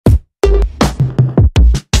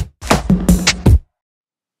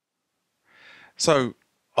So,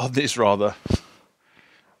 on this rather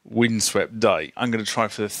windswept day, I'm going to try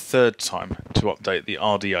for the third time to update the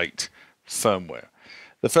RD-8 firmware.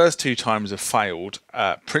 The first two times have failed,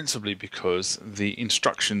 principally because the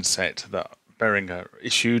instruction set that Behringer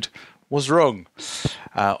issued was wrong,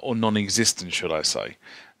 or non-existent, should I say.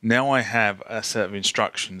 Now I have a set of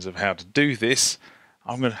instructions of how to do this.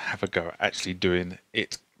 I'm going to have a go at actually doing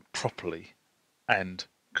it properly and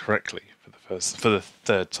correctly for the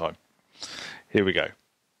third time. Here we go.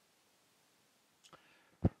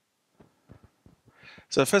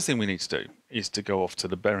 So the first thing we need to do is to go off to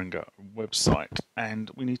the Behringer website and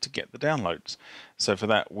we need to get the downloads. So for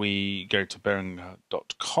that we go to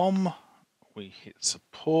behringer.com, we hit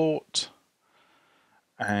support,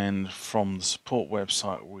 and from the support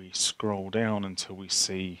website we scroll down until we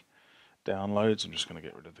see downloads. I'm just going to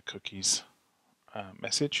get rid of the cookies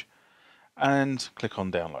message and click on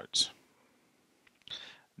downloads.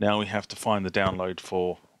 Now we have to find the download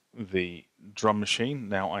for the drum machine.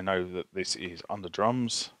 Now I know that this is under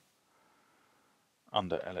drums,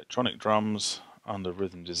 under electronic drums, under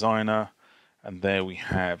rhythm designer, and there we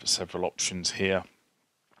have several options here.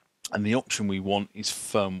 And the option we want is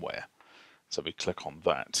firmware. So we click on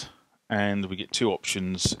that and we get two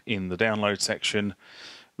options in the download section.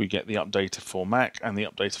 We get the updater for Mac and the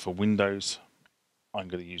updater for Windows. I'm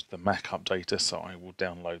going to use the Mac updater, so I will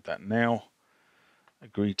download that now.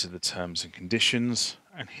 Agree to the terms and conditions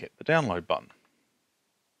and hit the download button.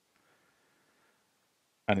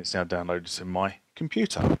 And it's now downloaded to my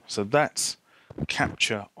computer. So that's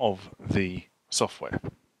capture of the software.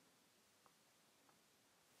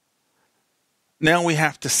 Now we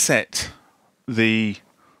have to set the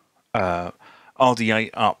RD-8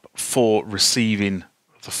 up for receiving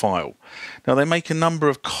the file. Now they make a number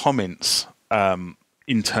of comments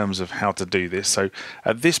in terms of how to do this. So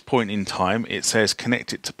at this point in time it says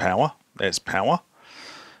connect it to power. There's power.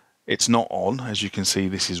 It's not on, as you can see.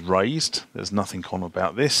 This is raised. There's nothing on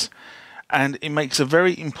about this, and it makes a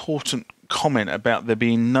very important comment about there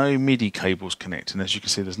being no MIDI cables connected. And as you can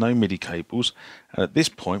see, there's no MIDI cables, and at this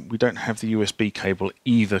point we don't have the USB cable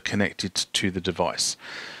either connected to the device.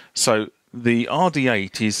 So the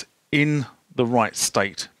RD-8 is in the right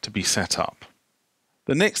state to be set up.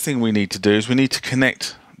 The next thing we need to do is we need to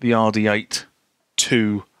connect the RD-8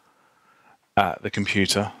 to the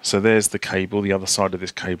computer. So there's the cable. The other side of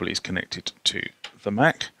this cable is connected to the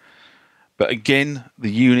Mac. But again,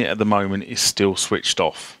 the unit at the moment is still switched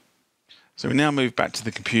off. So we now move back to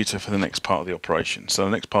the computer for the next part of the operation. So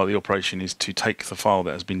the next part of the operation is to take the file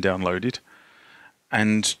that has been downloaded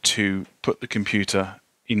and to put the computer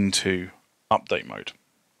into update mode.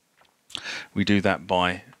 We do that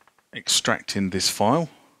by extracting this file.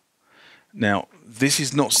 Now this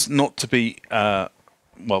is not to be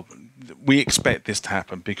well, we expect this to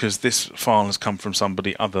happen because this file has come from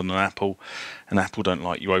somebody other than Apple, and Apple don't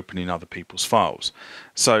like you opening other people's files.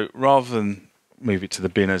 So rather than move it to the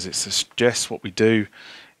bin as it suggests, what we do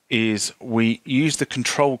is we use the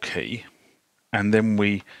control key and then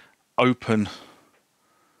we open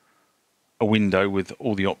a window with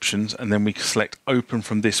all the options, and then we select open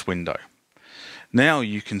from this window. Now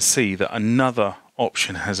you can see that another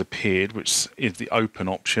option has appeared, which is the open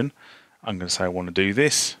option. I'm going to say I want to do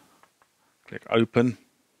this. Click open.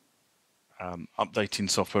 Updating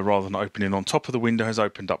software, rather than opening on top of the window, has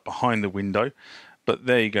opened up behind the window. But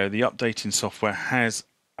there you go, the updating software has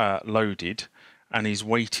loaded and is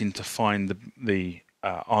waiting to find the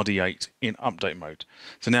RD-8 in update mode.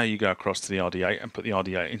 So now you go across to the RD-8 and put the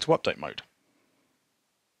RD-8 into update mode.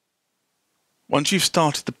 Once you've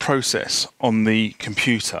started the process on the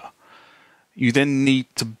computer, you then need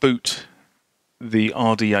to boot the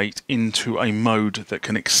RD-8 into a mode that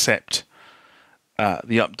can accept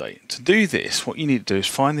the update. To do this, what you need to do is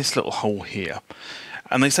find this little hole here,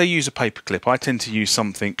 and they say use a paper clip. I tend to use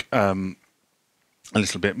something a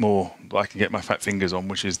little bit more that I can get my fat fingers on,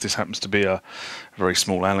 which is, this happens to be a very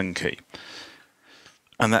small Allen key,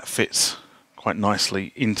 and that fits quite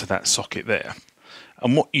nicely into that socket there.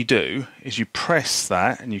 And what you do is you press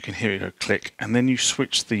that, and you can hear it go click, and then you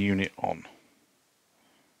switch the unit on.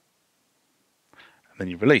 Then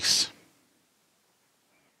you release.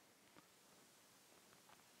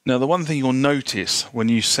 Now the one thing you'll notice when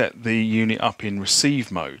you set the unit up in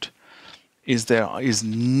receive mode is there is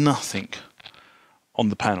nothing on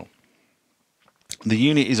the panel. The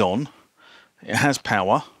unit is on, it has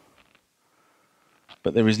power,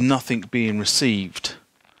 but there is nothing being received.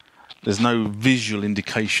 There's no visual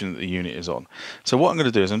indication that the unit is on. So what I'm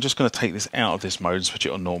going to do is I'm just going to take this out of this mode and switch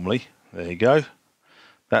it on normally. There you go.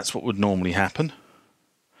 That's what would normally happen.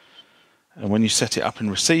 And when you set it up in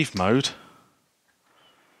receive mode,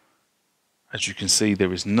 As you can see,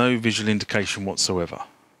 there is no visual indication whatsoever.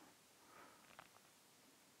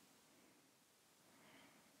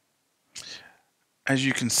 As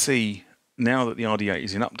you can see, now that the RD-8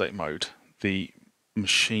 is in update mode, the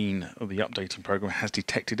machine or the updating program has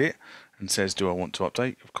detected it and says, do I want to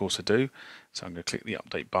update? Of course I do. So I'm going to click the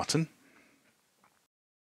update button.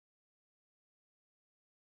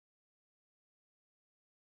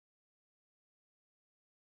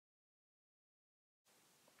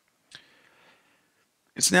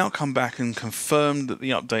 It's now come back and confirmed that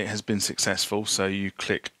the update has been successful, so you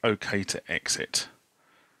click OK to exit.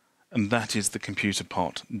 And that is the computer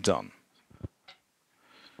part done.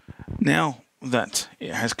 Now that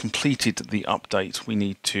it has completed the update, we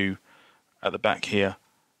need to, at the back here,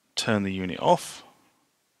 turn the unit off,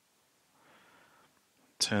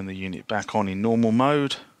 turn the unit back on in normal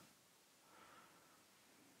mode,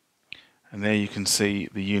 and there you can see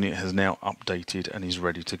the unit has now updated and is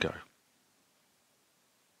ready to go.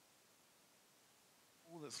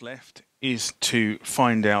 All that's left is to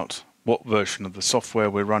find out what version of the software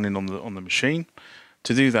we're running on the machine.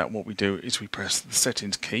 To do that, what we do is we press the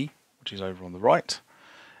settings key, which is over on the right,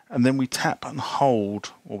 and then we tap and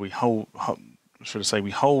hold, or we hold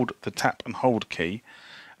the tap and hold key,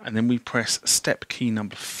 and then we press step key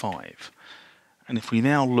number 5. And if we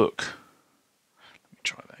now look, let me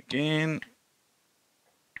try that again.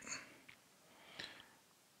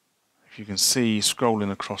 If you can see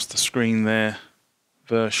scrolling across the screen there,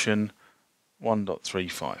 version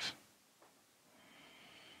 1.35.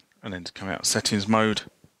 And then to come out of settings mode,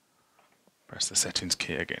 press the settings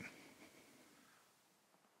key again.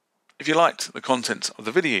 If you liked the content of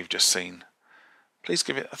the video you've just seen, please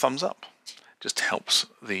give it a thumbs up. It just helps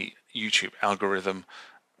the YouTube algorithm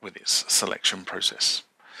with its selection process.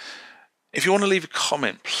 If you want to leave a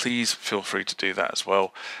comment, please feel free to do that as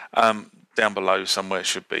well. Down below somewhere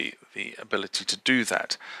should be the ability to do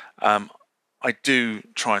that. I do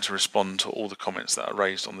try to respond to all the comments that are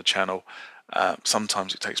raised on the channel.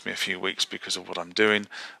 Sometimes it takes me a few weeks because of what I'm doing,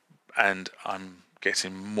 and I'm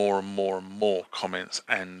getting more and more and more comments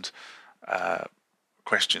and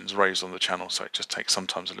questions raised on the channel, so it just takes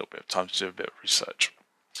sometimes a little bit of time to do a bit of research.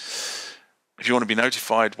 If you want to be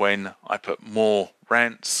notified when I put more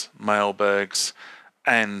rants, mailbergs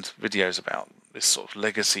and videos about this sort of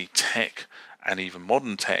legacy tech and even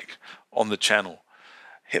modern tech on the channel,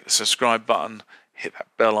 hit the subscribe button, hit that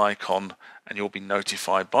bell icon, and you'll be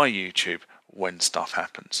notified by YouTube when stuff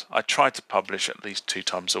happens. I try to publish at least 2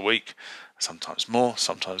 times a week, sometimes more,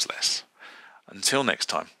 sometimes less. Until next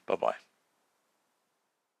time, bye-bye.